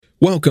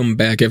Welcome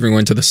back,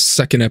 everyone, to the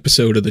second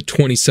episode of the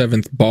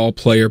 27th Ball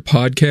Player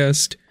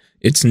Podcast.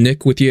 It's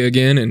Nick with you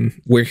again,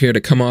 and we're here to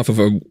come off of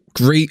a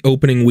great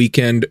opening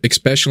weekend,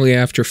 especially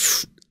after,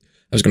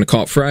 I was going to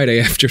call it Friday,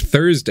 after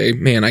Thursday.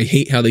 Man, I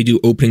hate how they do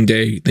opening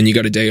day, then you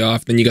got a day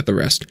off, then you got the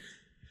rest.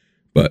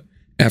 But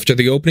after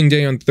the opening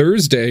day on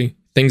Thursday,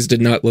 things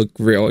did not look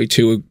really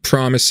too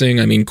promising.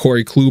 I mean,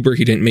 Corey Kluber,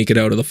 he didn't make it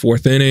out of the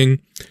fourth inning.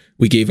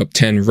 We gave up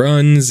 10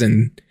 runs,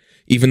 and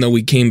even though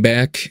we came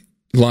back,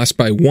 lost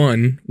by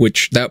 1,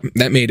 which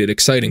that made it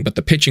exciting. But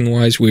the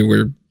pitching-wise, we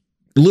were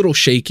a little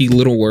shaky, a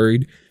little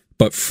worried.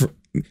 But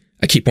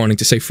I keep wanting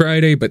to say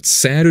Friday, but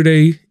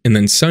Saturday and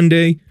then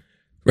Sunday,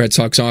 Red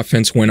Sox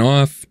offense went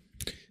off.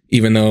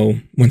 Even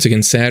though, once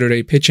again,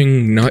 Saturday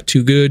pitching, not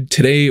too good.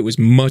 Today, it was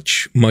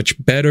much, much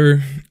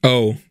better.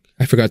 Oh,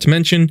 I forgot to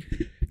mention,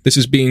 this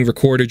is being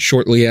recorded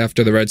shortly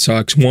after the Red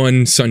Sox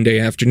won Sunday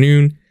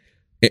afternoon.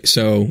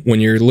 So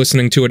when you're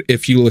listening to it,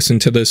 if you listen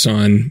to this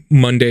on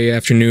Monday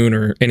afternoon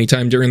or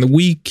anytime during the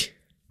week,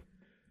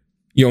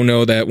 you'll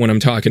know that when I'm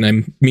talking,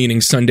 I'm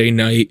meaning Sunday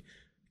night,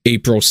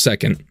 April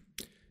 2nd.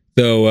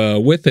 Though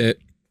with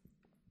it,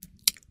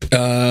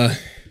 it's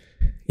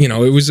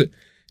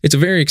a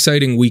very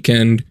exciting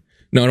weekend,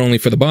 not only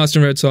for the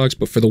Boston Red Sox,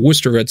 but for the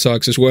Worcester Red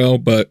Sox as well.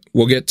 But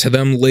we'll get to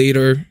them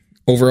later.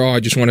 Overall, I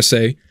just want to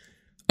say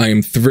I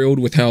am thrilled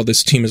with how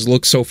this team has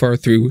looked so far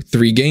through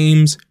 3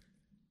 games.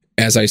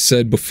 As I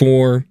said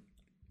before,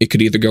 it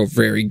could either go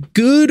very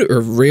good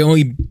or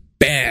really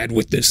bad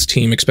with this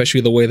team,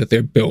 especially the way that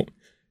they're built.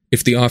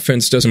 If the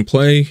offense doesn't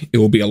play, it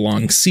will be a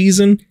long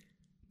season.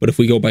 But if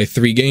we go by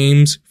 3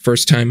 games,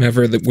 first time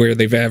ever where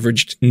they've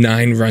averaged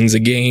 9 runs a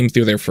game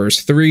through their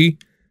first 3.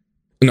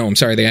 No, I'm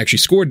sorry, they actually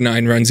scored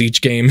 9 runs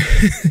each game.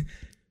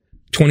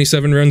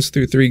 27 runs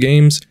through 3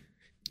 games.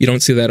 You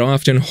don't see that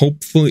often.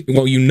 Hopefully,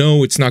 well,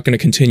 it's not going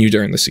to continue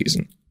during the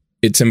season.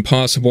 It's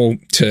impossible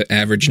to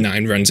average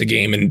 9 runs a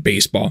game in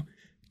baseball.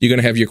 You're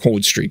going to have your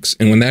cold streaks.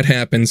 And when that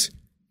happens,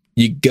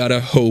 you got to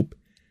hope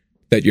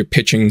that your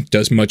pitching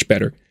does much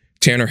better.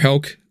 Tanner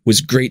Houck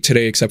was great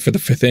today, except for the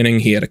 5th inning.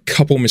 He had a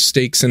couple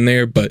mistakes in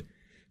there, but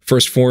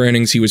first 4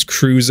 innings, he was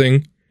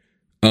cruising.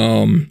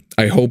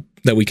 I hope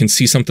that we can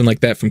see something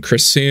like that from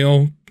Chris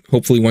Sale.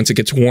 Hopefully, once it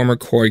gets warmer,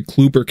 Corey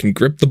Kluber can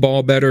grip the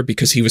ball better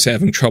because he was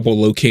having trouble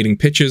locating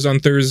pitches on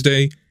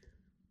Thursday.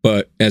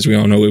 But as we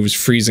all know, it was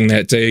freezing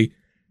that day.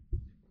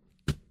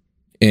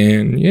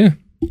 And yeah,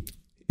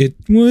 it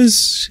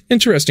was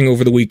interesting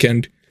over the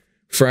weekend.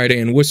 Friday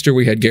in Worcester,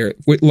 we had Garrett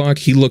Whitlock.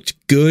 He looked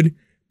good,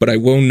 but I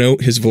will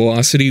note his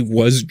velocity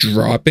was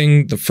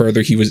dropping the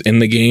further he was in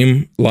the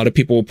game. A lot of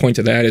people will point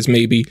to that as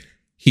maybe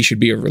he should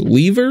be a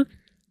reliever.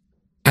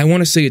 I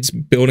want to say it's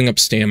building up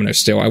stamina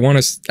still. I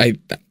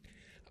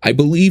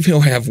believe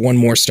he'll have one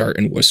more start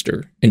in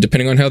Worcester. And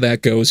depending on how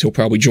that goes, he'll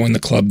probably join the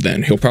club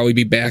then. He'll probably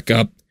be back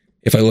up.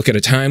 If I look at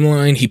a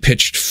timeline, he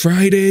pitched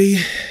Friday,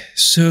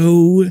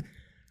 so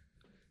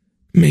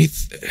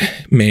March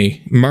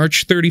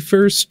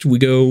 31st, we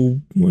go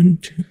 1,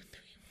 2, 3, 4.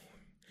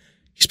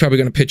 He's probably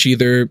going to pitch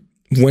either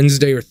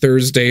Wednesday or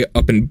Thursday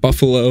up in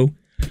Buffalo.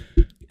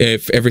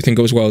 If everything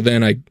goes well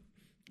then, I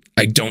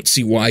don't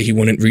see why he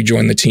wouldn't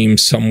rejoin the team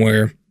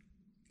somewhere.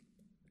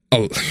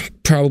 I'll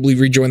probably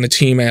rejoin the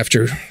team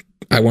after,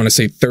 I want to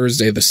say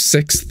Thursday the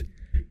 6th.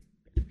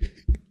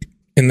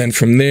 And then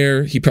from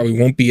there, he probably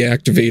won't be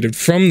activated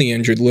from the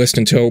injured list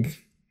until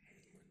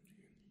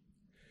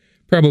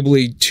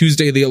probably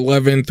Tuesday the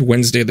 11th,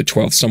 Wednesday the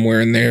 12th, somewhere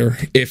in there,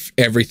 if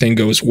everything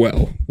goes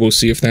well. We'll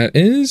see if that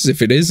is.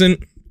 If it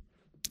isn't,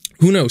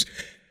 who knows?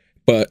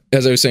 But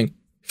as I was saying,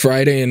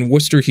 Friday in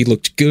Worcester, he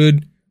looked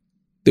good.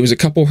 There was a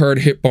couple hard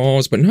hit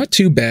balls, but not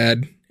too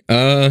bad.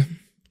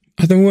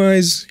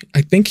 Otherwise,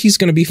 I think he's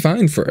going to be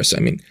fine for us. I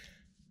mean,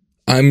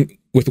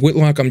 with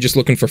Whitlock, I'm just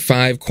looking for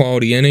 5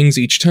 quality innings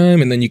each time,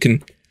 and then you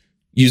can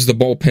use the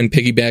bullpen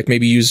piggyback,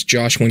 maybe use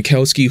Josh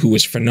Winkowski, who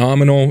was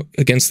phenomenal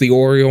against the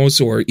Orioles,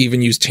 or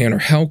even use Tanner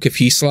Houck if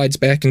he slides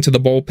back into the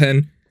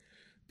bullpen.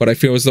 But I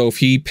feel as though if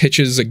he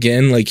pitches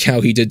again like how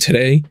he did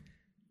today,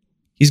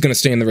 he's going to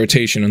stay in the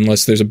rotation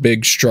unless there's a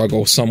big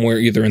struggle somewhere,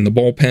 either in the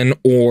bullpen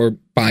or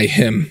by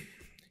him.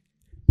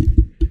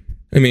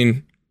 I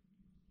mean,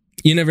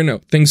 you never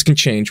know. Things can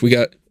change. We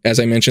got, as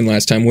I mentioned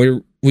last time,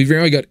 we've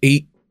really got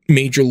 8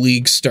 major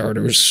league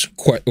starters.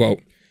 Quite well.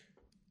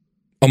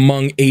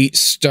 Among 8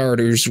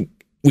 starters,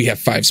 we have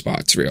 5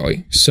 spots,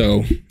 really.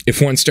 So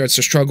if one starts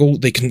to struggle,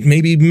 they can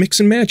maybe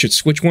mix and match it.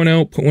 Switch one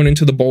out, put one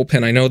into the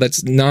bullpen. I know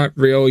that's not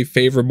really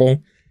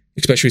favorable,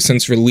 especially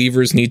since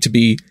relievers need to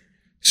be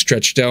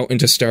stretched out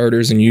into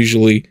starters, and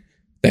usually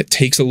that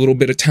takes a little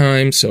bit of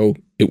time, so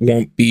it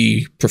won't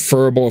be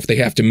preferable if they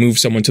have to move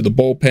someone to the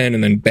bullpen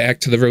and then back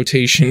to the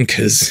rotation,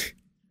 because,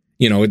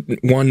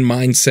 one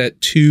mindset,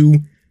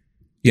 2,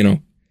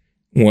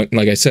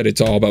 like I said,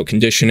 it's all about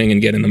conditioning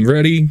and getting them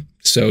ready.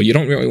 So you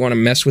don't really want to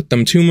mess with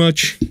them too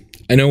much.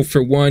 I know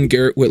for one,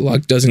 Garrett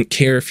Whitlock doesn't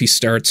care if he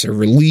starts or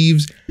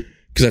relieves,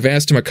 because I've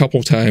asked him a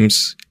couple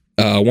times,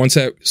 once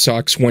at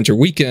Sox winter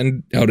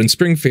weekend out in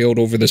Springfield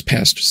over this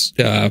past,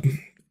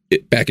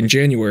 back in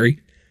January,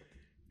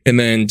 And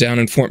then down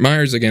in Fort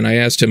Myers again, I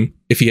asked him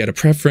if he had a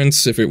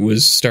preference, if it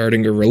was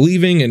starting or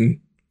relieving. And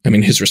I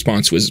mean, his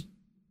response was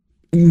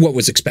what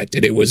was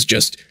expected. It was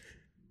just,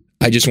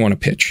 I just want to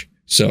pitch.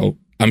 So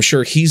I'm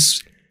sure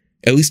he's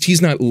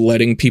not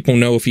letting people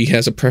know if he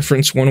has a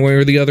preference one way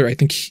or the other. I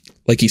think,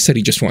 like he said,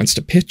 he just wants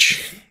to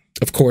pitch.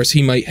 Of course,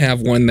 he might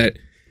have one that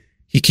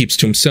he keeps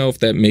to himself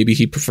that maybe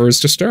he prefers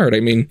to start. I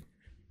mean,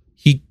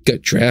 he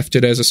got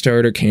drafted as a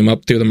starter, came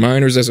up through the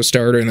minors as a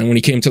starter, and then when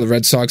he came to the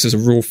Red Sox as a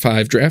Rule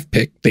 5 draft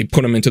pick, they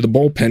put him into the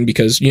bullpen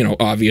because,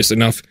 obvious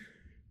enough,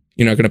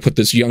 you're not going to put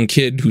this young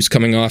kid who's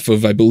coming off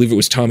of, I believe it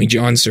was Tommy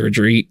John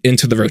surgery,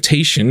 into the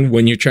rotation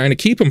when you're trying to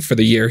keep him for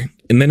the year.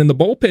 And then in the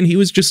bullpen, he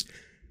was just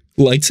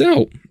lights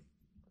out.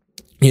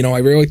 I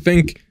really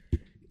think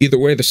either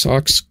way, the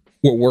Sox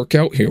will work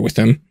out here with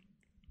him.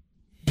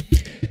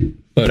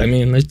 But, I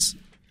mean,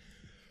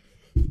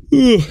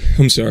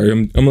 I'm sorry,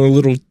 I'm a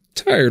little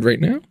tired right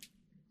now.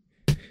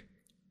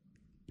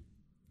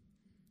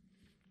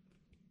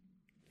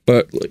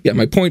 But yeah,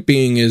 my point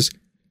being is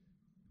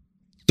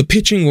the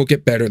pitching will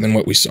get better than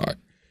what we saw.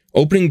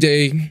 Opening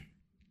day,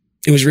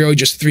 it was really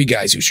just 3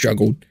 guys who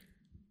struggled.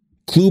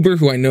 Kluber,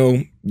 who I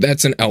know,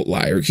 that's an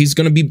outlier. He's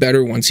going to be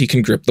better once he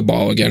can grip the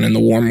ball again in the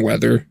warm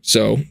weather.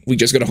 So we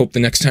just got to hope the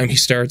next time he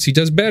starts, he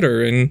does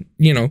better. And,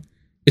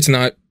 it's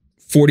not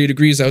 40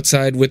 degrees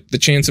outside with the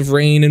chance of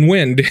rain and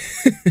wind.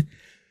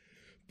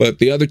 But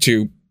the other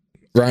 2,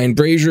 Ryan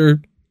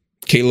Brazier,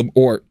 Caleb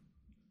Ort.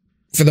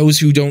 For those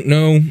who don't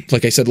know,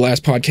 like I said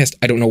last podcast,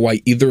 I don't know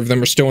why either of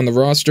them are still on the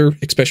roster,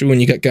 especially when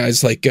you got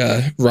guys like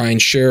Ryan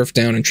Sheriff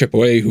down in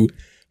AAA, who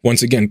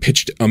once again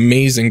pitched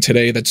amazing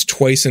today. That's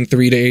twice in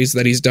 3 days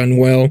that he's done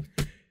well.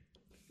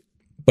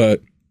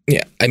 But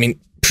yeah, I mean,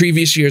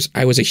 previous years,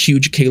 I was a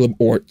huge Caleb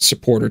Ort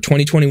supporter.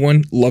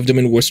 2021, loved him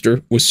in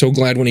Worcester. Was so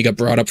glad when he got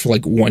brought up for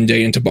like one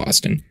day into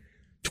Boston.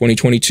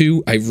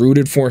 2022, I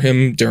rooted for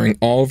him during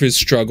all of his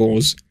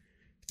struggles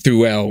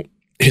throughout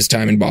his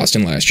time in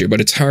Boston last year.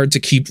 But it's hard to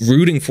keep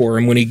rooting for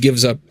him when he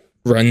gives up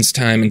runs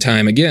time and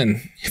time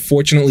again.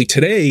 Fortunately,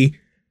 today,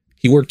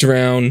 he worked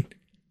around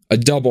a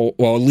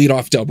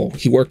leadoff double.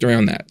 He worked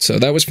around that. So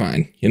that was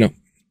fine.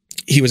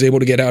 He was able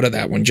to get out of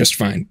that one just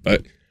fine.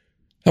 But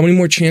how many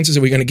more chances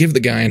are we going to give the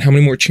guy? And how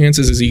many more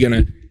chances is he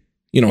going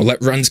to,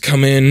 let runs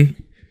come in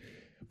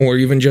or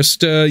even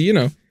just,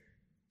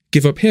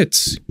 give up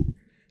hits?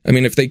 I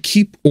mean, if they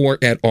keep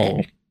Ort at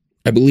all,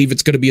 I believe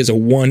it's going to be as a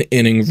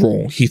 1-inning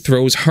role. He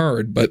throws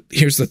hard, but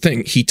here's the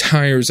thing. He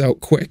tires out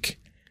quick.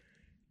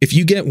 If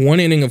you get 1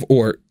 inning of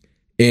Ort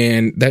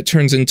and that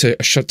turns into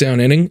a shutdown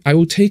inning, I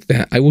will take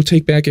that. I will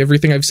take back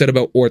everything I've said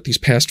about Ort these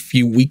past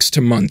few weeks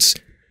to months.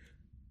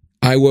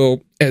 I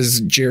will,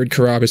 as Jared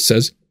Carabas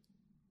says,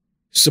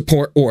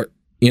 support Ort.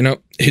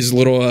 His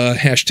little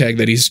hashtag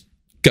that he's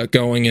got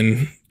going,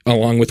 and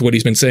along with what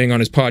he's been saying on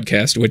his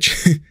podcast,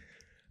 which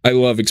I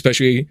love,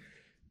 especially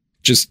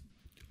just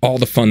all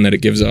the fun that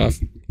it gives off.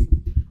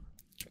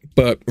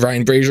 But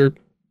Ryan Brazier,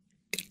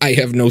 I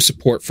have no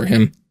support for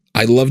him.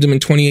 I loved him in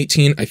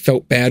 2018. I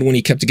felt bad when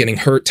he kept getting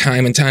hurt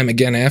time and time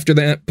again after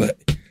that,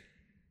 but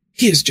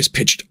he has just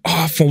pitched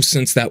awful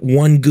since that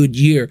one good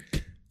year.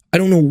 I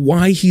don't know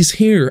why he's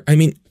here. I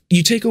mean,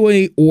 you take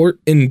away Ort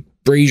and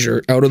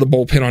Brazier out of the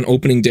bullpen on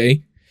opening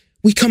day,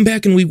 we come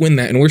back and we win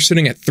that, and we're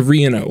sitting at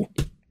 3-0.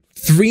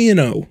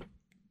 3-0.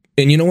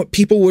 And you know what?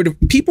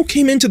 People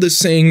came into this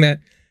saying that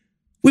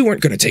we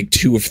weren't going to take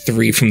 2 of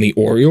 3 from the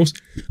Orioles.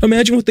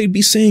 Imagine what they'd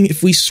be saying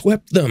if we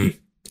swept them.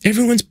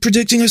 Everyone's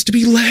predicting us to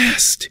be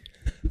last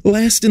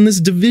in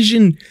this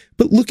division.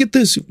 But look at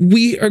this.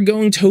 We are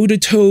going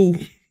toe-to-toe.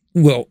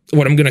 Well,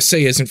 what I'm going to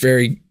say isn't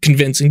very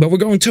convincing, but we're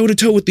going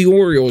toe-to-toe with the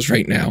Orioles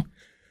right now.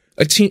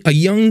 A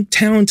young,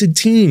 talented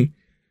team,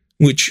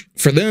 which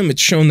for them,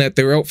 it's shown that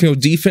their outfield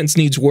defense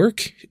needs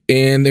work,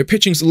 and their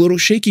pitching's a little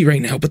shaky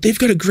right now, but they've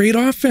got a great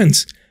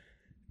offense.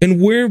 And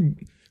we're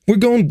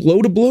going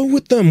blow to blow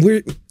with them.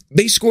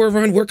 They score a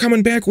run, we're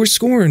coming back, we're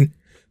scoring.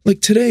 Like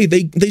today,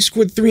 they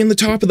scored 3 in the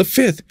top of the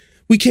 5th.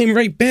 We came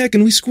right back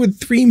and we scored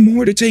 3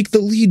 more to take the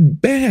lead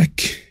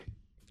back.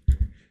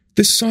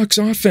 This Sox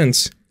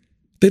offense,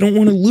 they don't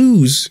want to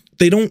lose.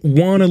 They don't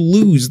want to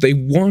lose. They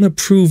want to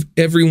prove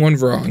everyone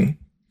wrong.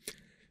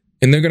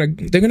 And they're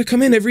gonna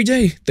come in every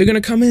day. They're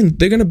gonna come in.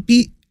 They're gonna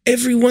beat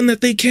everyone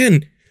that they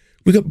can.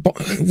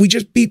 We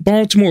just beat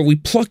Baltimore. We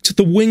plucked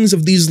the wings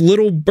of these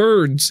little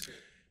birds.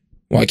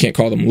 Well, I can't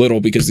call them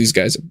little because these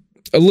guys are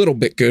a little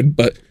bit good,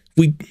 but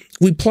we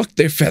plucked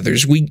their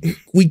feathers.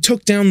 We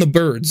took down the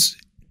birds.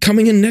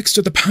 Coming in next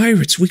to the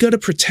Pirates, we got to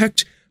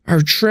protect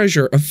our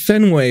treasure of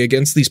Fenway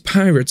against these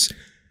Pirates,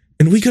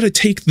 and we got to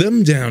take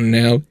them down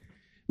now.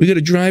 We got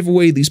to drive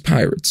away these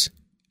Pirates.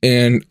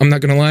 And I'm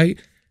not going to lie,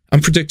 I'm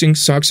predicting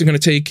Sox are going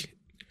to take,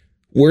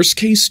 worst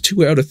case,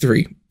 2 out of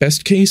 3.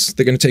 Best case,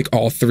 they're going to take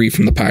all 3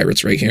 from the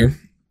Pirates right here.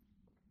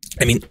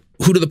 I mean,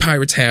 who do the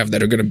Pirates have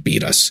that are going to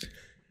beat us?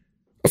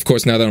 Of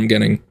course, now that I'm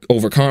getting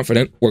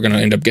overconfident, we're going to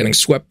end up getting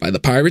swept by the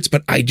Pirates,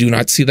 but I do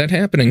not see that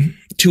happening.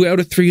 2 out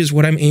of 3 is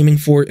what I'm aiming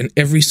for in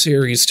every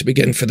series to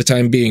begin for the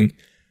time being.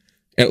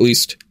 At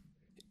least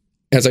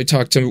as I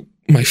talked to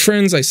my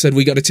friends, I said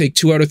we got to take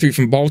 2 out of 3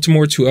 from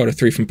Baltimore, 2 out of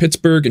 3 from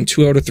Pittsburgh, and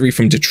 2 out of 3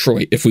 from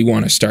Detroit if we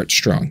want to start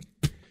strong.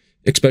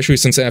 Especially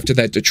since after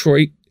that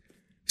Detroit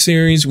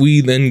series,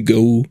 we then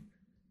go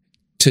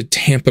to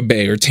Tampa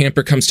Bay, or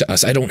Tampa comes to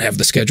us. I don't have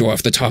the schedule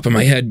off the top of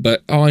my head,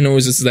 but all I know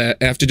is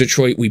that after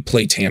Detroit, we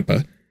play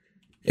Tampa.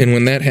 And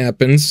when that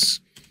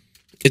happens,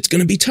 it's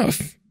going to be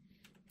tough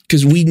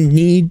because we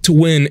need to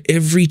win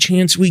every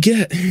chance we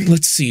get.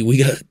 Let's see, we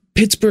got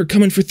Pittsburgh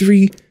coming for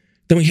 3,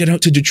 then we head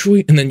out to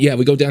Detroit, and then,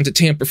 we go down to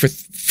Tampa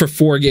for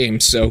 4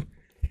 games. So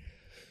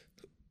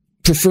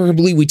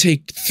preferably we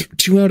take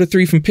 2 out of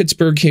 3 from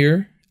Pittsburgh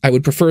here. I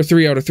would prefer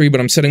 3 out of 3,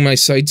 but I'm setting my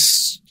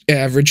sights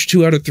average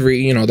 2 out of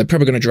 3. They're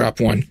probably going to drop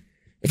one.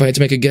 If I had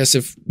to make a guess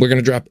if we're going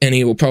to drop any,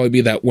 it will probably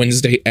be that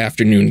Wednesday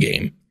afternoon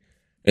game.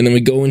 And then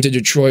we go into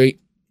Detroit.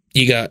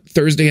 You got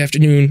Thursday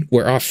afternoon,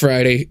 we're off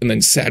Friday, and then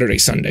Saturday,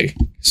 Sunday.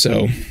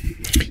 So,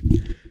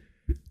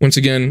 once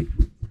again,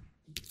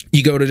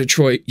 you go to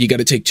Detroit, you got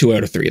to take 2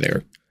 out of 3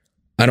 there.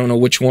 I don't know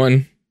which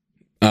one.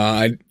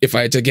 If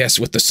I had to guess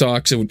with the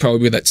Sox, it would probably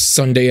be that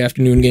Sunday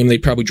afternoon game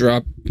they'd probably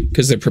drop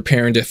because they're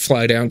preparing to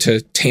fly down to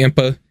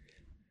Tampa.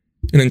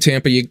 And in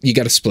Tampa, you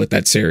got to split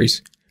that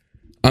series.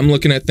 I'm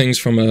looking at things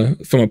from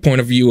a point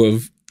of view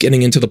of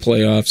getting into the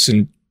playoffs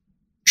and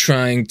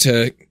trying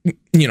to,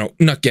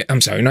 not get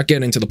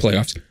into the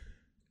playoffs,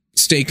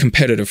 stay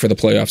competitive for the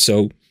playoffs.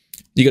 So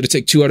you got to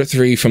take 2 out of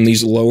 3 from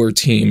these lower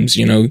teams.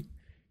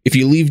 If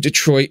you leave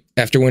Detroit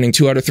after winning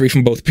 2 out of 3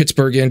 from both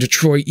Pittsburgh and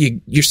Detroit,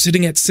 you're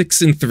sitting at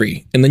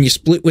 6-3, and then you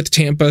split with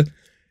Tampa.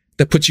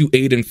 That puts you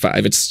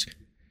 8-5.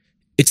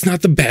 It's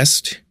not the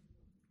best,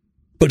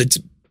 but it's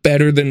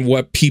better than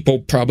what people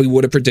probably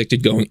would have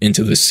predicted going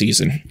into this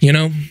season.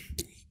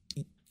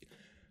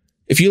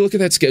 If you look at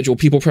that schedule,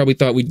 people probably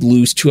thought we'd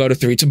lose 2 out of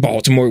 3 to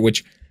Baltimore,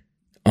 which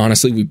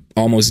honestly we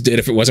almost did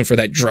if it wasn't for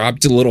that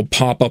dropped little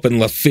pop up in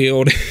left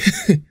field.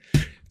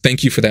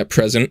 Thank you for that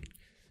present.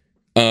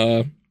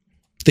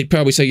 They'd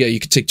probably say, you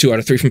could take 2 out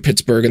of 3 from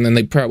Pittsburgh, and then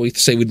they'd probably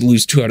say we'd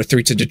lose 2 out of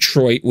 3 to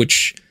Detroit,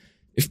 which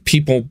if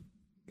people,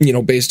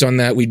 based on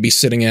that, we'd be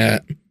sitting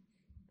at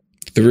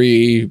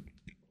 3,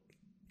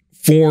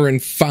 4,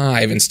 and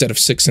 5 instead of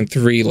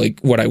 6-3, like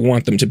what I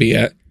want them to be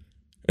at.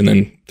 And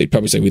then they'd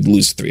probably say we'd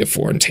lose 3 or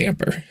 4 in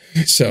Tampa.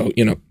 So,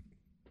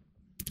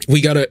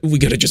 we gotta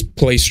just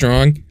play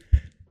strong.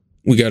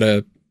 We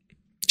gotta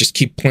just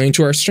keep playing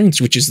to our strengths,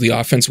 which is the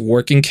offense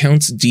working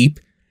counts deep,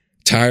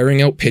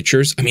 tiring out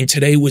pitchers. I mean,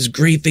 today was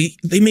great.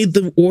 They made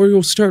the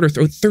Orioles starter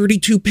throw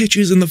 32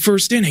 pitches in the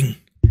first inning.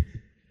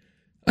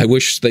 I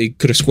wish they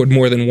could have scored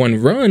more than 1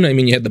 run. I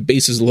mean, you had the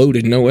bases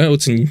loaded, no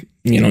outs, and,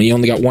 you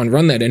only got 1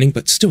 run that inning,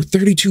 but still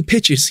 32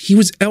 pitches. He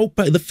was out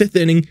by the 5th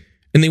inning,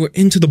 and they were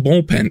into the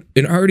bullpen,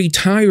 an already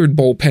tired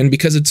bullpen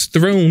because it's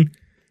thrown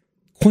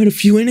quite a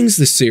few innings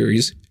this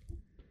series.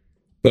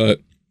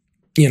 But,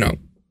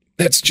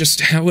 that's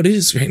just how it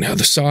is right now.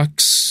 The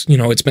Sox,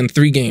 it's been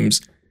 3 games.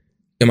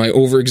 Am I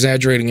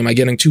over-exaggerating? Am I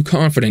getting too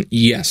confident?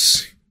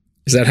 Yes.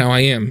 Is that how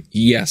I am?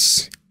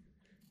 Yes.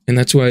 And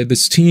that's why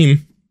this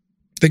team,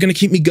 they're going to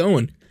keep me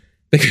going.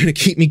 They're going to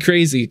keep me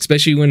crazy,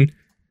 especially when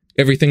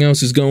everything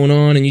else is going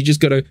on, and you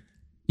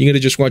gotta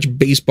just watch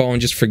baseball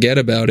and just forget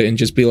about it and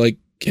just be like,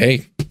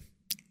 hey,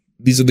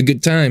 these are the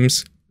good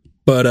times.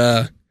 But,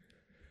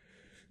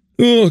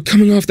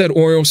 coming off that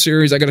Orioles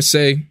series, I gotta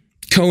say,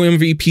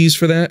 co-MVPs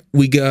for that,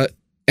 we got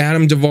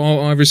Adam Duvall,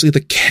 obviously the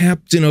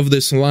captain of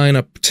this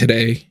lineup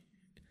today.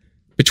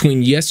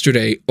 Between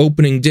yesterday,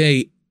 opening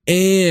day,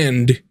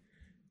 and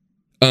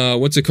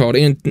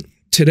and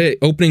today,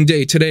 opening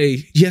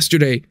day,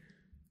 yesterday,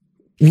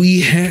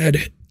 we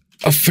had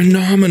a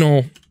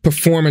phenomenal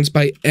performance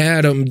by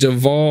Adam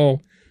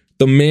Duvall,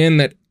 the man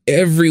that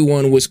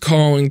everyone was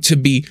calling to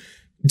be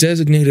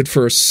designated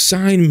for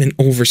assignment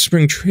over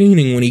spring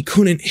training when he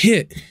couldn't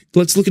hit.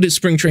 Let's look at his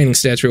spring training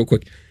stats real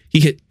quick. He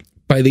hit,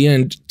 by the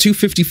end,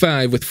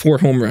 .255 with 4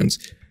 home runs.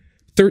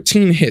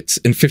 13 hits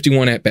and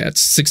 51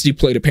 at-bats, 60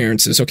 plate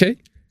appearances, okay?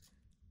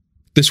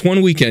 This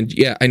one weekend,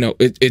 I know,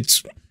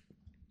 it's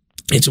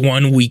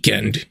one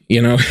weekend,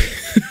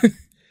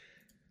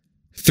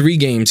 3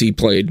 games he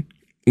played,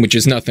 which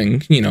is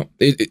nothing, we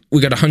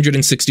got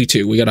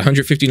 162, we got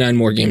 159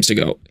 more games to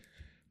go.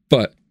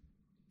 But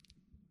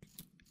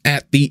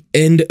at the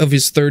end of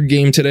his 3rd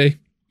game today,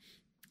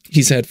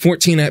 he's had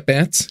 14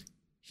 at-bats,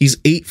 he's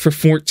 8 for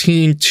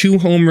 14, 2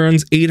 home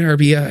runs, 8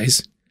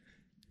 RBIs.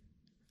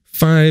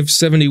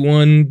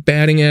 .571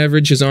 batting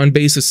average, his on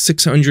base is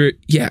 600.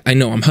 Yeah, I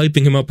know, I'm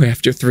hyping him up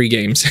after 3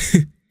 games.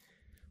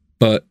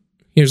 But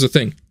here's the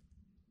thing.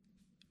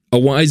 A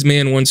wise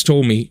man once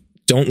told me,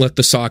 don't let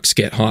the Sox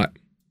get hot.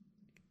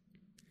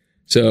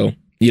 So,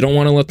 you don't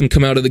want to let them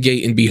come out of the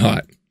gate and be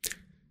hot.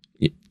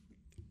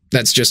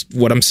 That's just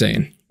what I'm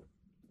saying.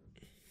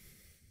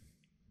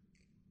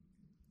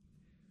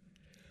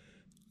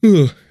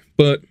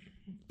 But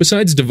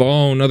besides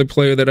Duvall, another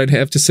player that I'd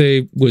have to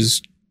say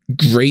was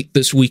great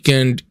this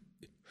weekend,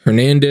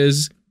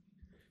 Hernandez.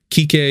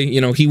 Kike,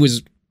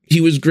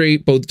 he was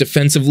great both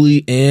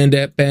defensively and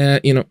at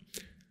bat.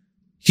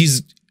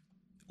 He's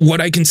what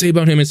I can say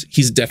about him is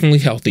he's definitely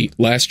healthy.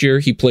 Last year,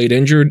 he played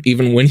injured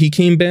even when he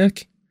came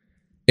back,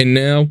 and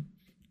now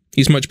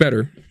he's much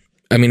better.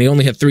 I mean, he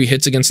only had 3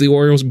 hits against the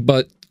Orioles,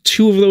 but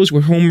 2 of those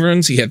were home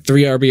runs. He had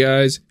 3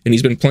 RBIs, and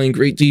he's been playing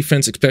great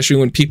defense, especially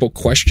when people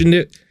questioned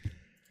it.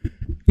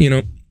 You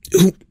know,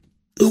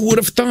 who would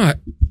have thought?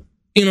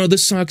 You know,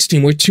 this Sox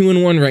team, we're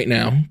 2-1 right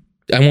now.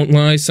 I won't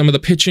lie, some of the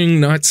pitching,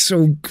 not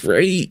so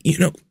great. You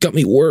know, got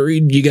me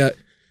worried. You got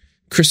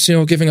Chris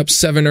Sale giving up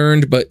 7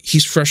 earned, but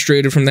he's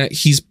frustrated from that.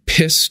 He's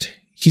pissed.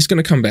 He's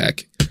going to come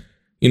back.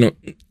 You know,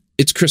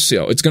 it's Chris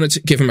Sale. It's going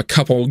to give him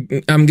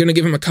I'm going to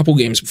give him a couple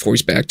games before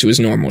he's back to his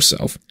normal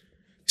self.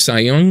 Cy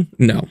Young?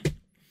 No.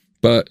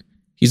 But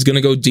he's going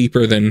to go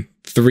deeper than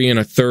 3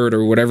 1/3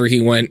 or whatever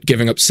he went,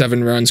 giving up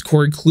 7 runs.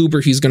 Corey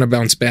Kluber, he's going to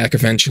bounce back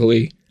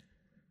eventually.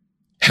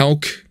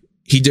 Helk,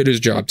 he did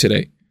his job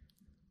today.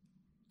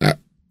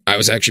 I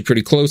was actually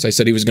pretty close. I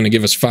said he was going to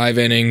give us 5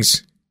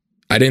 innings.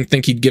 I didn't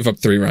think he'd give up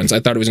 3 runs. I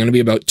thought it was going to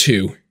be about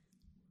 2.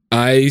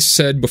 I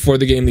said before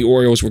the game the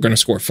Orioles were going to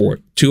score 4.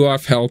 2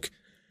 off Helk,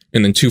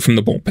 and then 2 from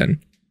the bullpen.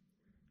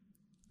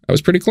 I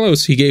was pretty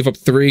close. He gave up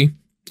 3,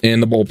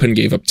 and the bullpen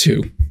gave up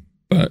 2.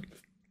 But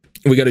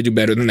we got to do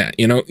better than that.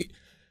 You know,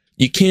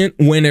 you can't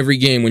win every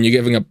game when you're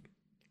giving up,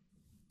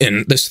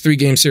 in this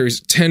 3-game series,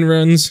 10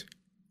 runs,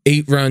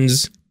 8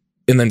 runs,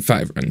 and then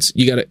 5 runs.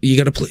 You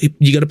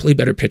gotta play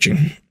better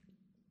pitching.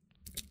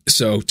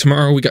 So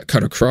tomorrow we got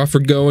Cutter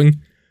Crawford going.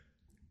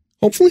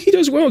 Hopefully he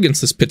does well against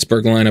this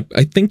Pittsburgh lineup.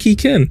 I think he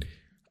can.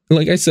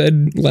 Like I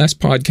said last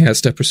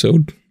podcast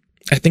episode,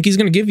 I think he's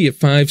going to give you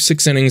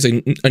 5-6 innings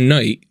a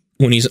night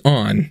when he's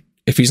on.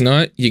 If he's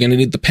not, you're going to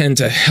need the pen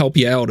to help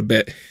you out a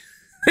bit.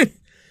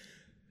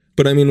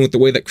 But I mean, with the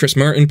way that Chris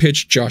Martin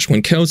pitched, Josh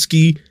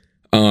Winkowski,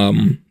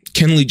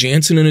 Kenley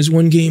Jansen in his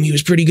 1 game, he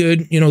was pretty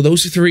good. You know,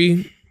 those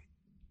 3,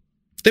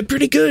 they're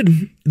pretty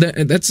good.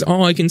 That's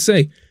all I can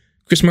say.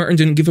 Chris Martin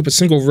didn't give up a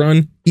single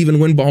run, even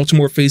when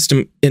Baltimore faced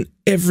him in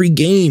every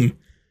game.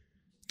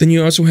 Then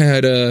you also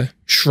had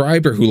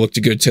Schreiber, who looked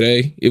good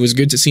today. It was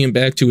good to see him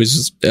back to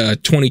his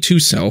 22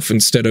 self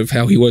instead of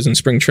how he was in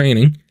spring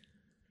training.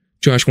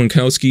 Josh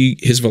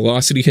Winkowski, his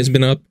velocity has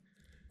been up,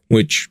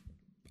 which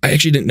I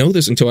actually didn't know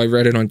this until I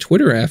read it on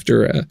Twitter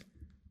after.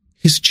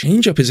 His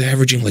changeup is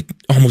averaging like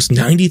almost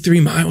 93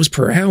 miles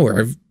per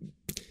hour.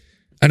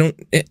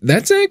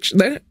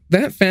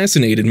 That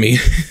fascinated me.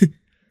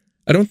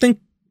 I don't think,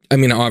 I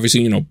mean,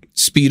 obviously, you know,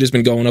 speed has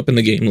been going up in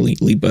the game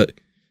lately, but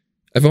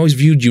I've always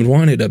viewed you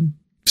wanted a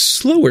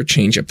slower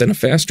changeup than a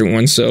faster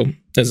one, so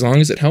as long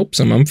as it helps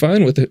him, I'm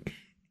fine with it.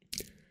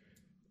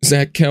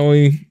 Zach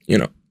Kelly, you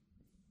know,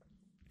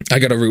 I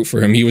gotta root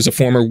for him. He was a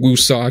former Woo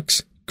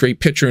Sox, great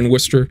pitcher in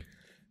Worcester,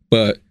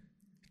 but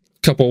a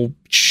couple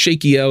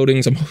shaky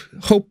outings.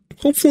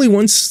 Hopefully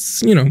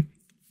once, you know,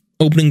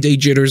 opening day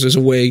jitters is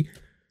away,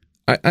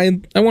 I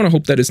want to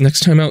hope that his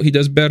next time out he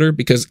does better,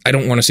 because I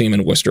don't want to see him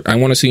in Worcester. I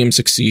want to see him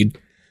succeed.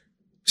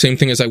 Same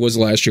thing as I was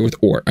last year with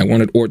Ort. I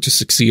wanted Ort to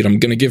succeed. I'm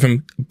going to give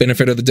him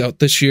benefit of the doubt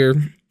this year.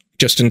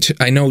 Just until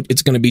I know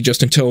it's going to be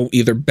just until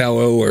either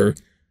Bello or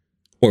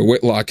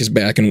Whitlock is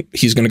back, and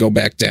he's going to go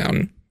back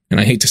down. And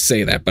I hate to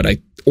say that, but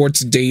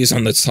Ort's days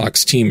on the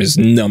Sox team is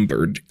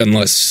numbered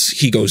unless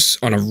he goes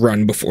on a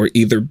run before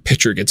either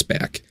pitcher gets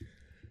back.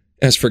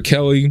 As for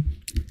Kelly,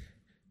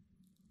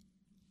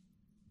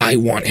 I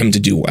want him to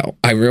do well.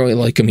 I really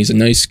like him. He's a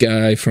nice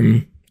guy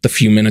from the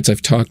few minutes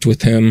I've talked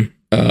with him.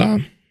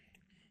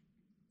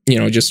 You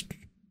know, just,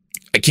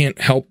 I can't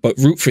help but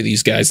root for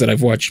these guys that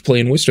I've watched play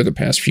in Worcester the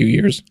past few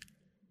years.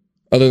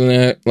 Other than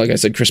that, like I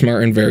said, Chris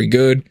Martin, very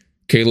good.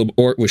 Caleb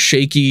Ort was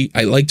shaky.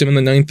 I liked him in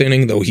the 9th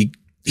inning, though he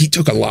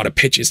took a lot of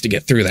pitches to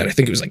get through that. I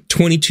think it was like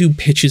 22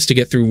 pitches to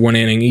get through 1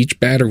 inning. Each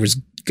batter was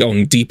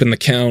going deep in the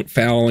count,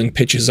 fouling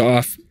pitches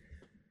off.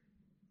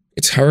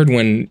 It's hard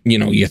when, you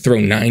know, you throw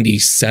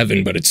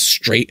 97, but it's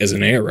straight as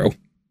an arrow.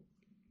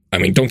 I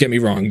mean, don't get me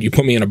wrong. You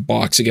put me in a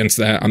box against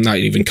that, I'm not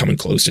even coming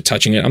close to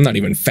touching it. I'm not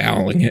even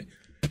fouling it.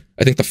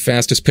 I think the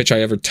fastest pitch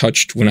I ever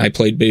touched when I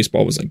played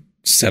baseball was like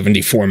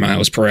 74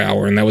 miles per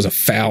hour, and that was a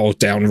foul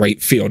down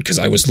right field because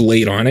I was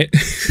late on it.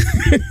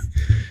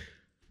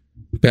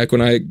 Back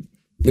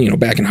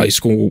in high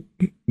school,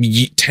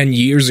 10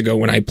 years ago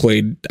when I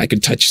played, I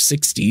could touch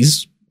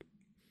 60s,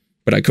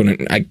 but I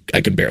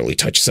could barely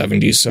touch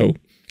 70s. So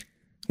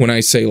when I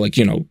say, like,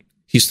 you know,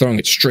 he's throwing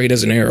it straight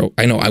as an arrow,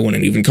 I know I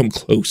wouldn't even come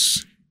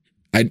close.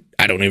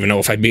 I don't even know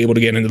if I'd be able to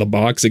get into the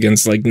box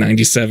against like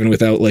 97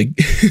 without like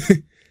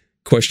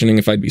questioning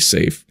if I'd be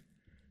safe.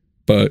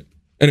 But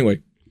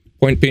anyway,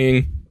 point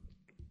being,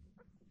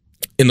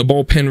 in the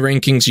bullpen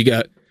rankings, you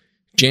got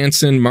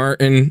Jansen,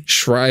 Martin,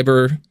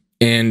 Schreiber,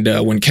 and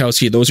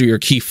Winkowski. Those are your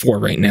key 4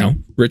 right now.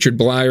 Richard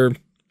Blyer,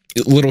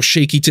 a little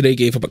shaky today,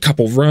 gave up a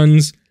couple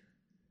runs.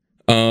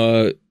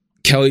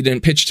 Kelly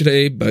didn't pitch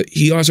today, but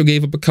he also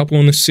gave up a couple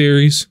in the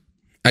series.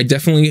 I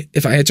definitely,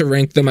 if I had to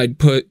rank them, I'd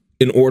put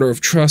in order of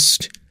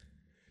trust.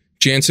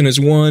 Jansen is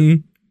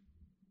 1.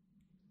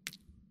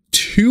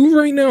 2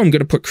 right now, I'm going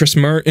to put Chris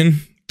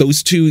Martin.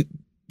 Those 2,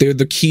 they're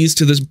the keys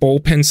to this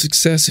bullpen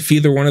success. If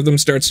either one of them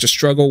starts to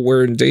struggle,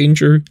 we're in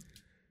danger.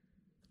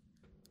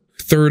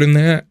 third in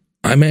that,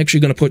 I'm actually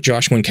going to put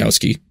Josh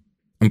Winkowski.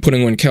 I'm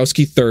putting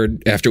Winkowski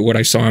third after what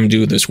I saw him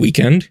do this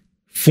weekend.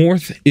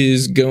 Fourth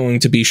is going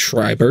to be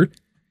Schreiber.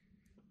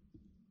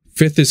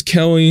 Fifth is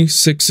Kelly.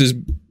 Six is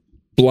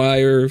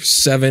Blyer.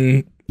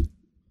 7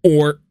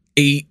 or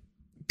 8,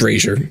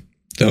 Brazier.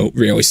 Though,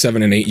 really,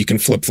 7 and 8, you can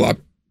flip-flop.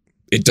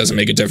 It doesn't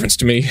make a difference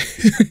to me.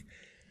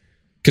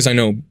 Because I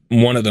know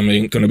one of them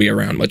ain't going to be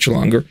around much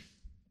longer.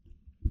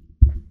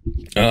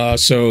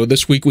 So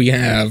this week we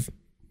have,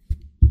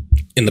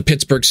 in the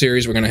Pittsburgh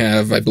series, we're going to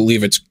have, I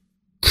believe it's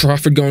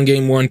Crawford going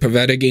game 1,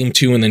 Pivetta game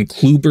 2, and then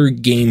Kluber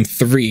game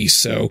 3.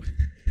 So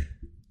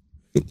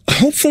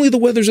hopefully the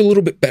weather's a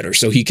little bit better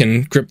so he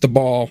can grip the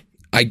ball.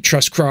 I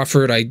trust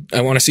Crawford.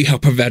 I want to see how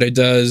Pivetta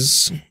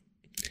does.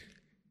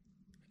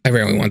 I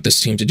really want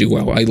this team to do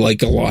well. I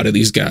like a lot of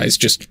these guys.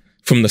 Just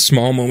from the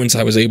small moments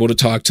I was able to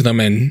talk to them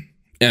and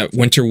at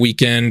Winter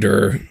Weekend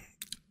or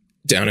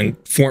down in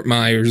Fort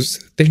Myers,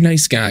 they're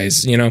nice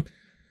guys, you know.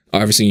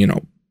 Obviously, you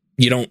know,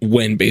 you don't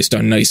win based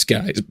on nice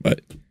guys,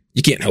 but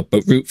you can't help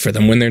but root for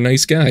them when they're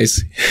nice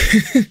guys.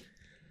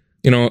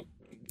 You know,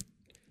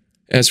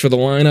 as for the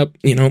lineup,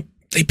 you know,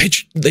 they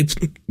pitched.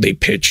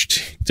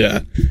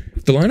 The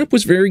lineup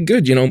was very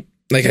good, you know.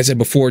 Like I said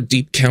before,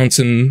 deep counts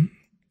in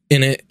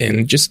it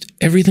and just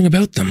everything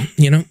about them,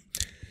 you know.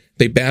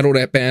 They battled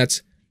at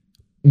bats.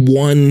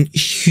 One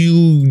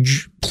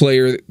huge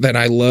player that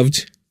I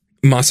loved,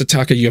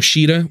 Masataka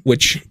Yoshida,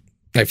 which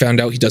I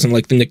found out he doesn't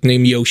like the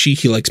nickname Yoshi.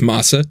 He likes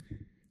Masa.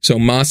 So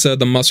Masa,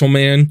 the muscle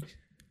man,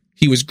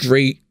 he was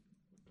great.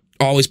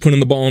 Always putting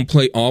the ball in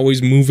play,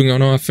 always moving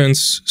on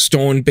offense,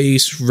 stolen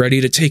base,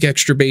 ready to take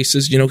extra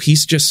bases. You know,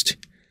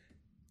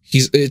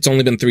 it's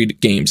only been 3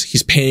 games.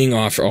 He's paying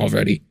off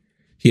already.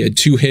 He had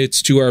 2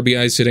 hits, 2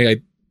 RBIs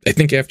today. I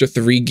think after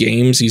 3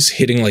 games, he's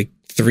hitting like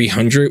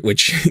 300,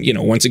 which, you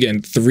know, once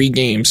again, 3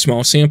 games,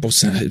 small sample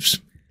size.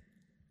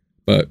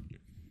 But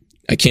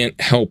I can't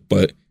help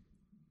but,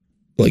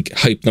 like,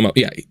 hype them up.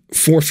 Yeah,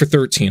 4 for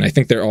 13. I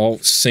think they're all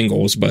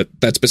singles, but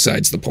that's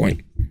besides the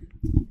point.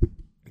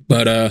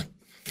 But,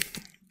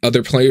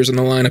 other players in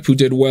the lineup who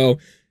did well,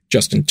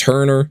 Justin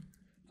Turner,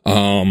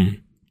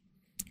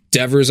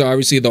 Devers,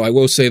 obviously, though I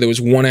will say there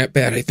was one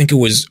at-bat, I think it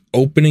was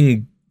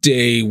opening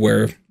day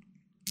where,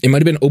 it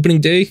might have been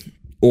opening day,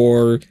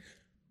 or,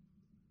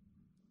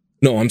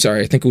 no, I'm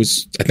sorry, I think it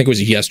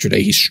was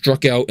yesterday. He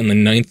struck out in the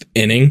 9th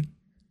inning,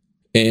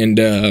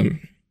 and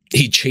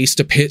he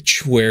chased a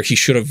pitch where he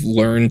should have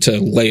learned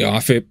to lay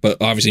off it, but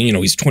obviously, you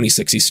know, he's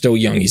 26, he's still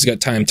young, he's got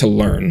time to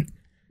learn,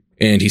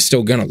 and he's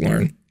still gonna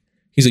learn.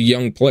 He's a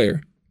young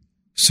player.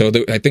 So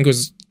I think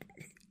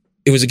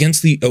it was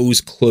against the O's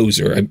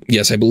closer.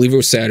 I believe it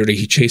was Saturday.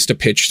 He chased a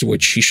pitch to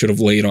which he should have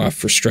laid off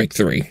for strike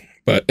 3.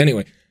 But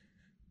anyway,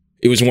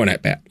 it was one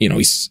at bat. You know,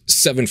 he's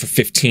 7 for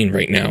 15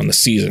 right now in the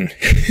season.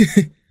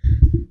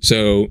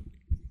 So,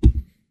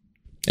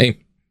 hey,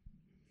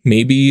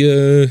 maybe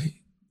a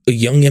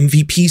young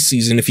MVP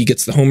season if he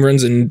gets the home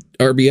runs and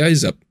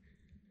RBIs up.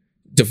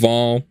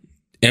 Duvall,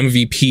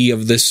 MVP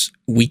of this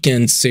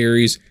weekend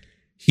series.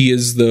 He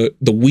is the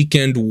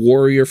weekend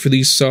warrior for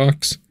these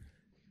Sox,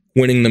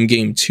 winning them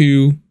game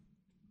 2,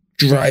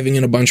 driving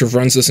in a bunch of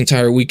runs this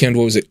entire weekend.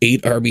 What was it,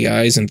 8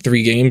 RBIs in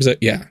 3 games?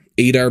 Yeah,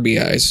 8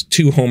 RBIs,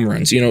 2 home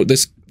runs. You know,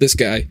 this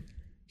guy,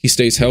 he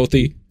stays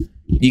healthy.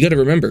 You got to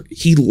remember,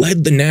 he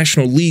led the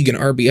National League in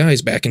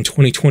RBIs back in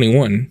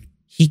 2021.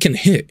 He can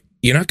hit.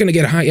 You're not going to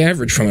get a high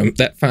average from him.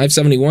 That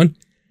 571,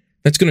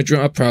 that's going to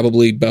drop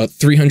probably about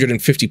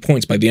 350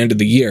 points by the end of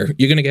the year.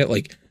 You're going to get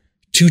like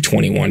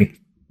 221,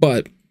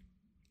 but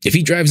if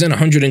he drives in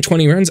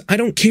 120 runs, I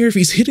don't care if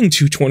he's hitting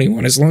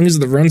 221 as long as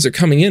the runs are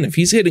coming in. If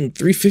he's hitting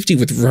 350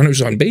 with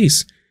runners on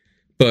base,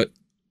 but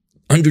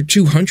under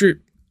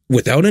 200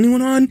 without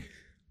anyone on,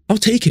 I'll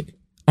take it.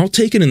 I'll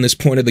take it in this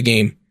point of the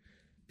game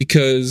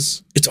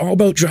because it's all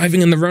about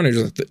driving in the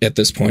runners at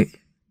this point.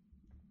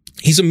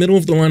 He's a middle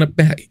of the lineup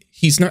bat.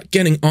 He's not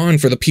getting on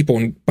for the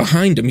people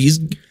behind him. He's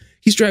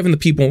driving the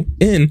people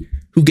in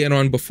who get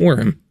on before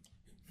him.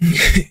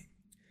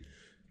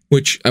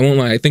 Which, I won't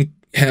lie, I think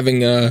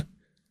having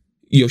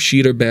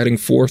Yoshida batting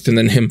 4th and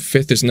then him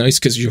 5th is nice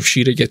because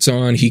Yoshida gets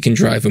on, he can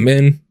drive him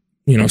in.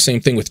 You know,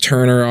 same thing with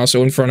Turner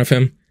also in front of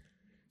him.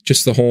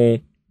 Just the whole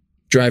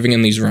driving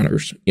in these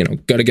runners. You know,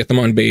 got to get them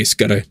on base,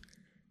 got to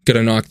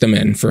knock them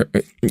in.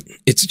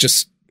 It's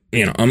just,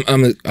 you know,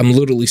 I'm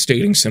literally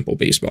stating simple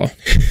baseball.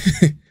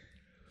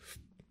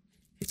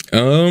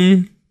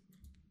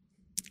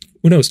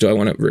 What else do I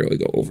want to really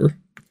go over?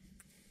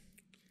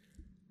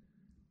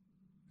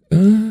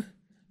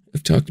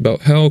 I've talked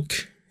about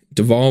Helk.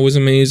 Duvall was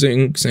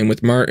amazing. Same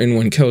with Martin,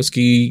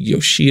 Winkowski,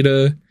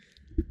 Yoshida.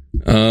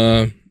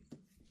 Down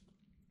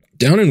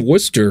in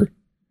Worcester,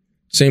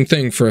 same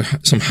thing for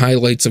some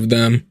highlights of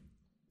them.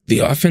 The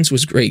offense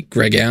was great.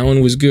 Greg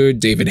Allen was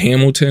good. David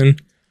Hamilton.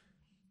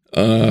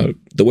 The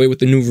way with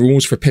the new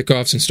rules for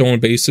pickoffs and stolen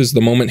bases,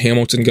 the moment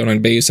Hamilton got on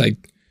base, I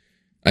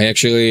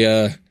actually,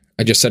 I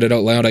just said it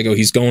out loud. I go,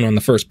 he's going on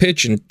the first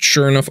pitch, and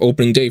sure enough,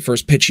 opening day,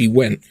 first pitch, he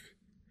went.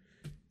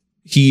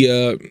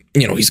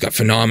 he's got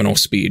phenomenal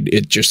speed.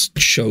 It just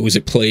shows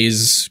it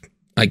plays.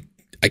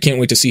 I can't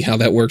wait to see how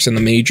that works in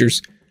the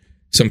majors.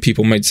 Some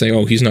people might say,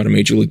 oh, he's not a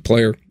major league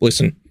player.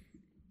 Listen,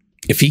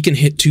 if he can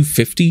hit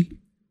 250,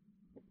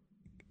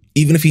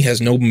 even if he has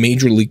no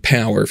major league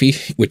power,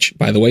 which,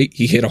 by the way,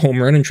 he hit a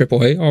home run in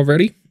AAA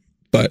already,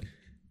 but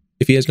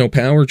if he has no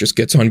power, just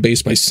gets on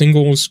base by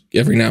singles,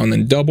 every now and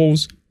then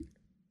doubles,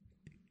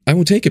 I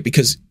will take it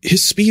because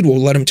his speed will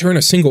let him turn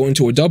a single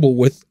into a double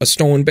with a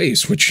stolen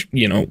base, which,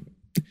 in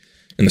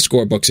the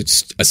scorebooks,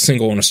 it's a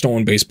single and a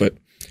stolen base, but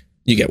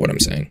you get what I'm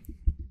saying.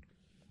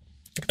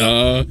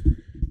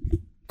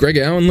 Greg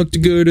Allen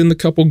looked good in the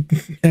couple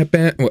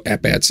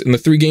at-bats. In the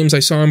 3 games I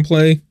saw him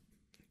play,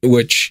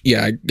 which,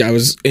 I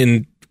was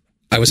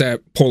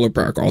at Polar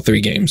Park all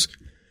 3 games.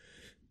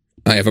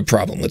 I have a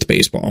problem with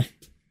baseball.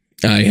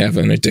 I have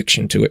an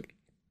addiction to it.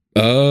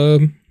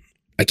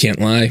 I can't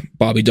lie.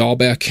 Bobby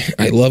Dahlbeck,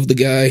 I love the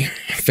guy.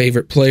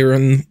 Favorite player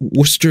on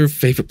Worcester,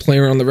 favorite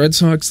player on the Red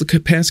Sox the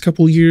past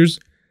couple years.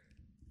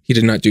 He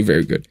did not do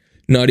very good.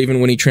 Not even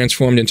when he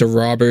transformed into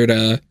Robert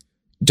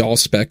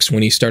Dahlspex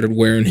when he started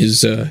wearing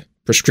his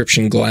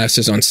prescription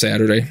glasses on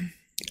Saturday.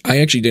 I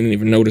actually didn't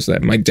even notice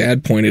that. My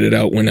dad pointed it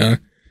out when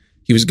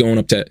he was going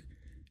up to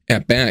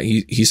at bat.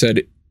 He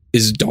said,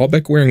 is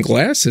Dahlbeck wearing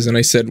glasses? And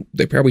I said,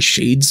 they're probably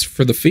shades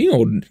for the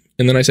field.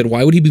 And then I said,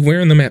 why would he be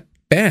wearing them at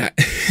bat?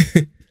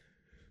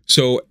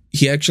 So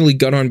he actually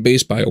got on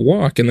base by a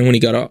walk. And then when he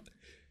got up,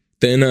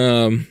 then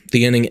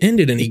the inning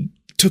ended and he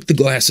took the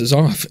glasses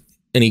off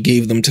and he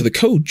gave them to the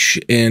coach.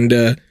 And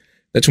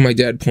that's when my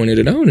dad pointed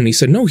it out. And he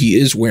said, no, he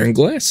is wearing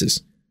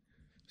glasses.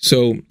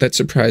 So that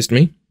surprised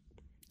me.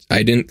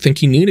 I didn't think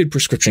he needed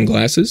prescription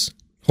glasses.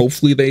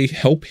 Hopefully they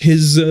help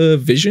his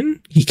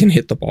vision. He can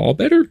hit the ball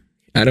better.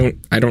 I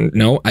don't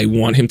know. I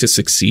want him to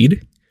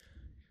succeed.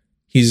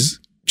 He's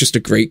just a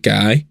great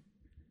guy.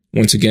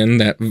 Once again,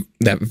 that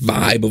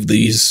vibe of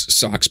these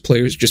Sox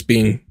players just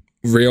being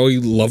really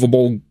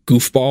lovable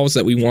goofballs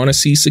that we want to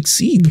see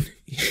succeed.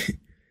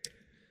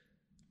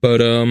 But,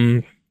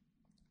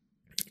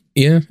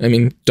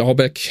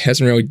 Dahlbeck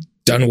hasn't really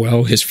done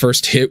well. His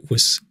first hit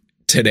was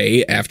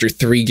today after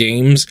 3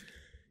 games.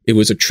 It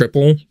was a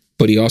triple,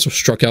 but he also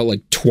struck out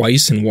like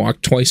twice and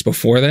walked twice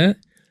before that.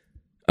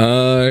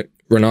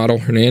 Ronaldo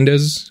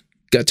Hernandez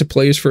got to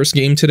play his first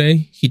game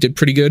today. He did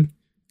pretty good.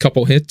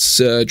 Couple hits,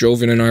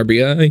 drove in an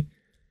RBI.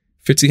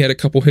 Fitzy had a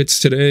couple hits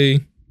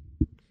today.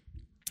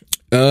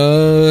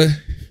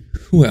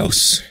 Who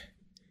else?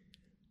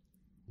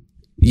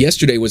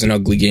 Yesterday was an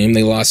ugly game.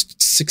 They lost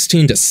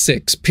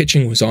 16-6.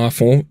 Pitching was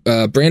awful.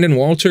 Brandon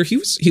Walter, he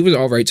was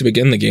all right to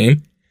begin the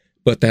game,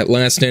 but that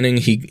last inning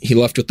he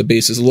left with the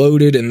bases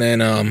loaded, and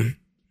then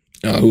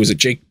who was it?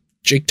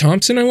 Jake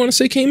Thompson, I want to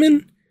say, came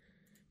in,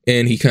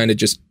 and he kind of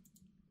just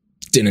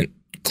didn't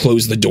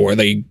close the door.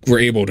 They were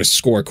able to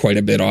score quite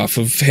a bit off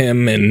of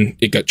him, and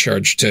it got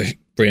charged to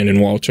Brandon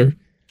Walter.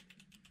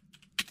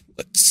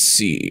 Let's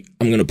see.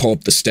 I'm going to pull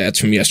up the stats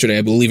from yesterday.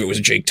 I believe it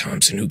was Jake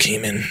Thompson who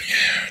came in.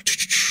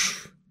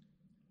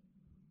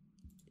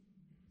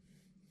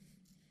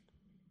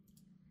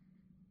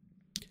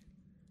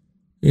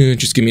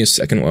 Just give me a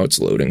second while it's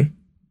loading.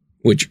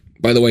 Which,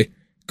 by the way,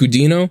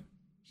 Gudino,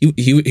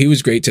 he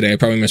was great today. I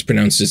probably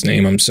mispronounced his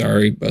name. I'm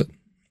sorry, but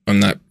I'm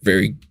not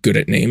very good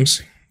at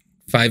names.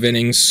 5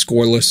 innings,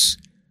 scoreless,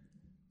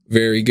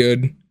 very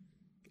good.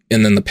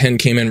 And then the pen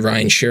came in.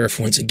 Ryan Sheriff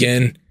once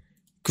again,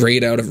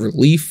 great out of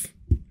relief.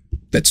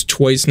 That's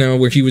twice now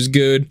where he was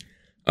good.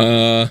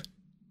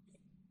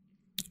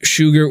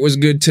 Sugar was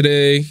good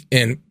today,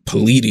 and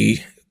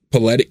Paletti,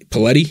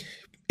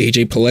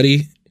 AJ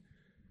Paletti.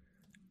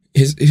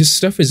 His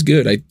stuff is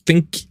good. I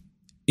think,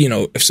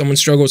 if someone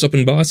struggles up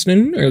in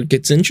Boston or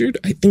gets injured,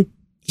 I think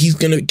he's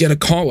going to get a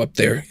call up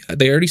there.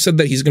 They already said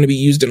that he's going to be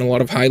used in a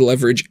lot of high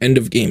leverage end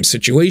of game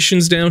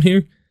situations down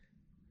here.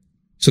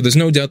 So there's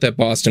no doubt that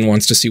Boston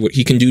wants to see what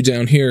he can do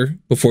down here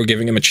before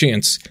giving him a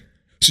chance.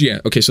 So yeah,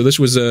 okay, so this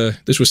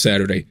was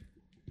Saturday.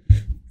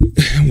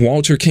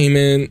 Walter came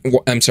in.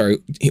 I'm sorry,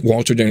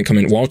 Walter didn't come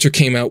in. Walter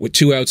came out with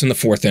 2 outs in the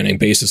 4th inning,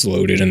 bases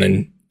loaded, and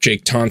then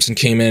Jake Thompson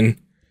came in,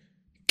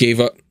 gave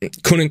up,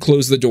 couldn't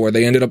close the door.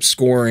 They ended up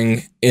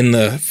scoring in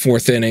the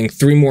 4th inning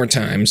 3 more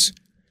times.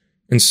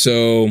 And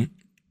so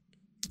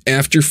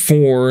after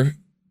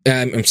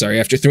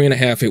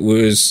 3.5, it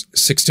was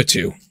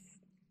 6-2.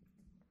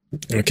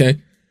 Okay.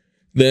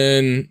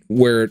 Then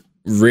where it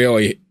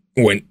really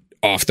went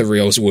off the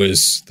rails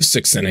was the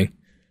 6th inning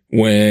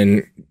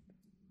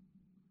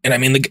I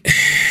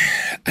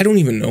don't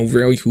even know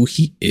really who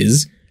he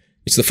is.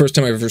 It's the first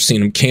time I've ever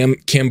seen him.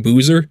 Cam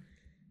Boozer.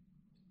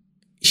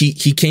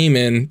 He came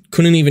in,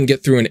 couldn't even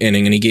get through an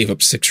inning, and he gave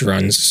up 6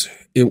 runs.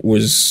 It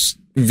was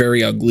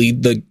very ugly.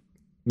 The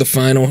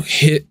final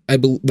hit,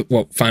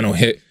 the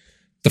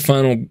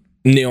final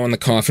nail on the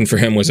coffin for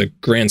him was a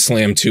grand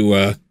slam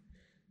to,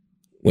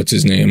 what's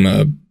his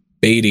name?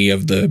 Beatty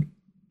of the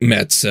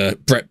Mets,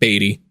 Brett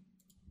Beatty.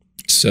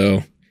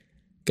 So,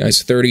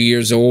 guy's 30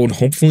 years old.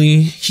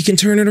 Hopefully he can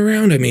turn it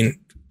around. I mean,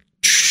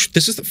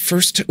 this is the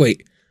first...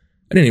 Wait,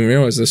 I didn't even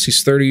realize this.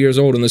 He's 30 years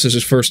old, and this is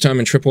his first time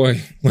in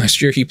AAA. Last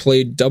year, he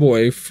played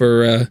AA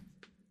for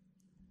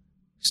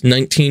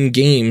 19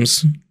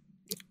 games.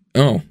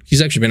 Oh,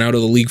 he's actually been out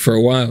of the league for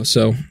a while,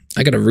 so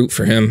I got to root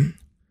for him.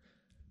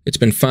 It's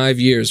been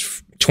 5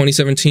 years,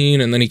 2017,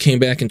 and then he came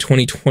back in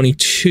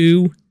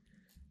 2022.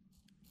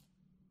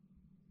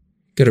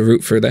 Got to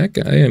root for that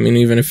guy. I mean,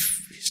 even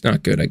if he's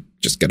not good, I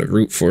just got to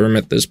root for him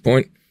at this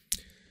point.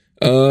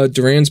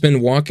 Duran's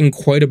been walking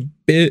quite a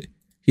bit.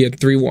 He had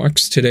 3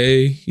 walks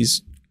today.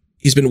 He's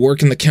been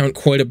working the count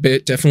quite a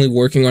bit, definitely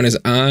working on his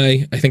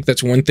eye. I think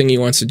that's one thing he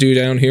wants to do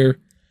down here.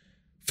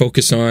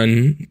 Focus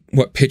on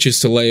what pitches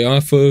to lay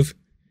off of,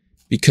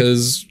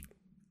 because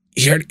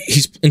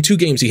he's in 2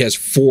 games, he has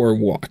 4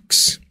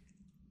 walks.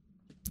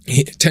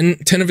 10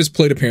 of his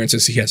plate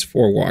appearances, he has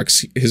 4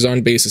 walks. His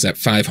on base is at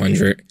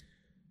 500.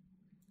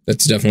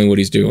 That's definitely what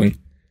he's doing.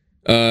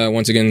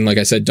 Once again, like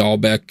I said,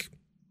 Dahlbeck,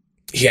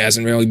 he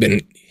hasn't really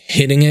been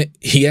hitting it.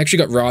 He actually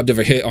got robbed of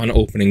a hit on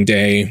opening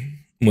day,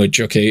 which,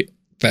 okay,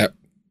 that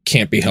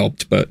can't be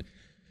helped, but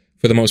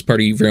for the most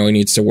part, he really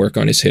needs to work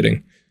on his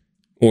hitting,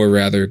 or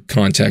rather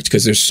contact,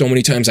 because there's so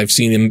many times I've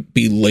seen him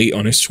be late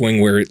on his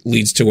swing where it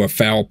leads to a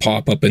foul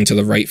pop up into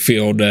the right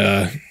field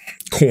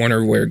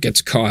corner where it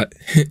gets caught.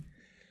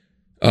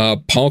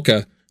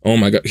 Palka, oh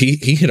my God,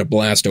 he hit a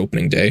blast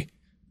opening day.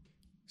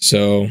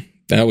 So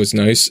that was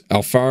nice.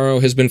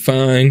 Alfaro has been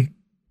fine.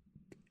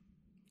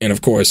 And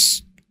of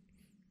course,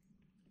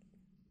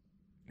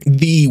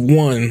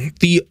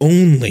 the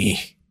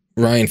only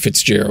Ryan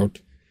Fitzgerald.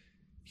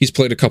 He's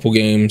played a couple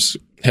games,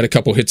 had a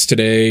couple hits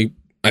today.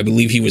 I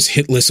believe he was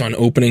hitless on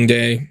opening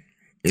day.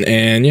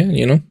 And yeah,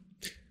 you know,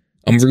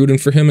 I'm rooting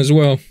for him as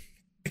well.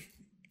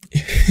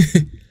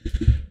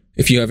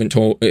 If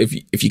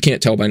you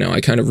can't tell by now,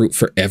 I kind of root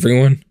for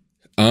everyone.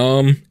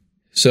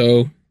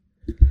 So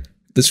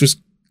this was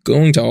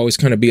going to always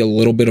kind of be a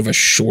little bit of a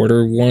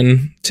shorter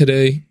one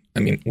today. I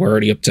mean, we're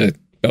already up to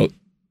about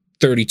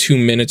 32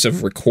 minutes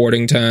of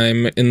recording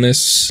time in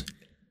this.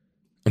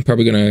 I'm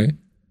probably going to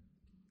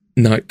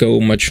not go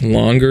much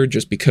longer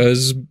just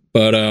because,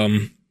 but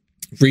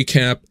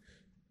recap,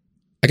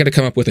 I got to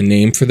come up with a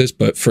name for this,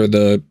 but for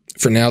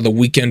now, the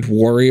Weekend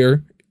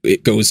Warrior,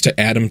 it goes to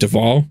Adam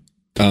Duvall.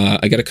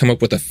 I got to come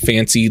up with a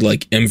fancy,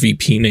 like,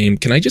 MVP name.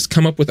 Can I just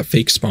come up with a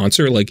fake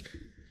sponsor? Like,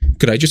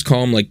 could I just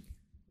call him, like,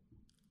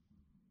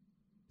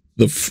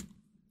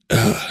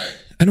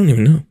 I don't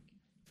even know.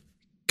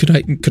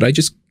 Could I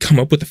just come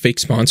up with a fake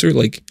sponsor?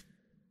 Like,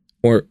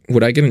 or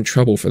would I get in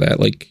trouble for that?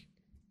 Like,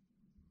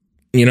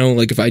 you know,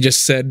 like if I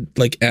just said,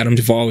 like, Adam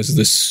Duvall is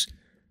this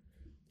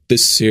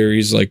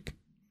series, like,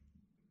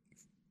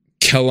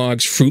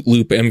 Kellogg's Fruit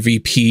Loop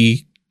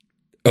MVP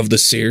of the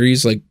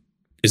series, like,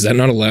 is that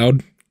not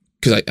allowed?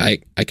 Because I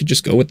could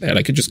just go with that.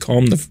 I could just call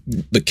him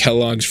the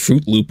Kellogg's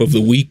Fruit Loop of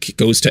the week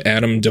goes to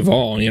Adam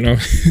Duvall, you know?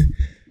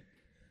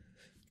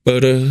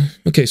 But,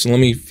 okay, so let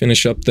me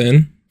finish up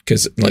then.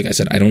 Because, like I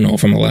said, I don't know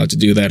if I'm allowed to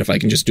do that, if I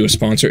can just do a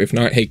sponsor. If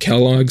not, hey,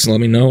 Kellogg's, let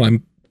me know.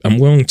 I'm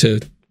willing to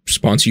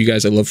sponsor you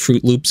guys. I love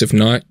Fruit Loops. If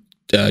not,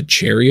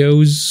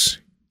 Cheerios.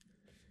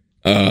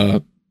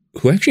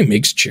 Who actually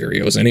makes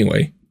Cheerios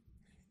anyway?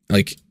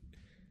 Like,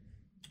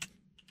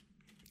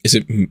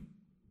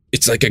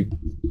 it's like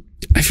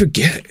I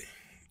forget.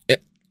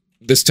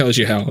 This tells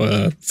you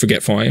how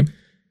forgetful I am.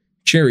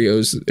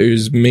 Cheerios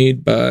is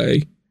made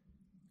by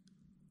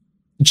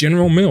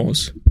General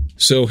Mills.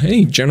 So,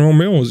 hey, General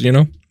Mills, you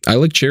know, I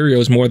like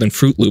Cheerios more than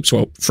Fruit Loops.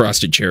 Well,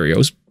 Frosted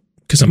Cheerios,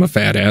 because I'm a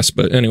fat ass.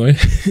 But anyway,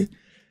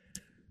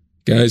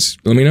 guys,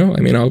 let me know. I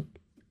mean, I'll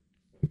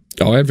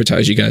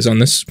advertise you guys on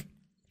this.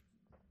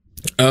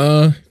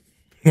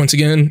 Once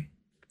again,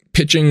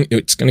 pitching,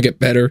 it's going to get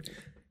better.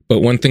 But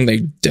one thing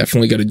they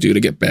definitely got to do to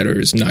get better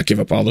is not give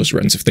up all those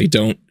runs. If they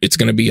don't, it's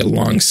going to be a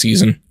long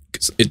season.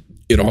 Because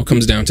it all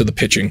comes down to the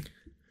pitching.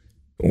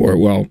 Or,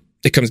 well,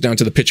 it comes down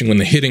to the pitching when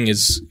the hitting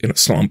is in a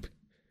slump.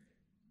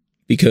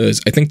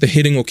 Because I think the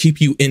hitting will keep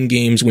you in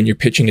games when your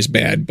pitching is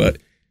bad. But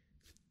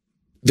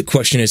the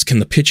question is, can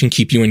the pitching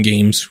keep you in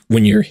games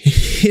when your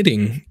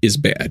hitting is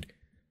bad?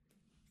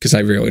 Because I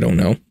really don't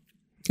know.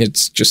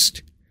 It's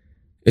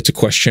a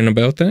question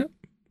about that.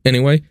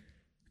 Anyway,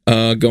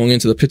 going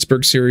into the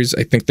Pittsburgh series,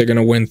 I think they're going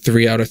to win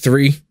 3 out of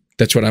 3.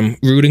 That's what I'm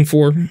rooting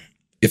for.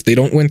 If they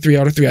don't win 3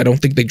 out of 3, I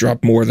don't think they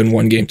drop more than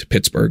 1 game to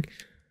Pittsburgh.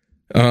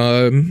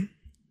 Depending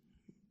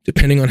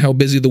on how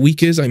busy the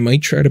week is, I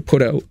might try to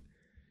put out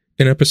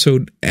an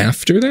episode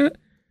after that.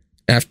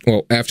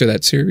 After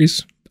that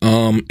series.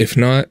 If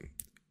not,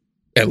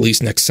 at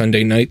least next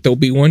Sunday night there'll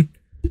be one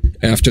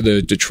after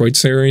the Detroit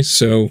series.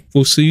 So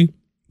we'll see.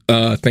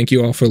 Thank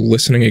you all for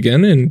listening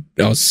again, and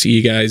I'll see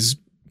you guys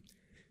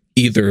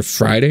either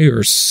Friday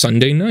or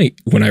Sunday night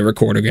when I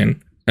record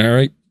again. All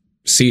right.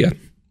 See ya.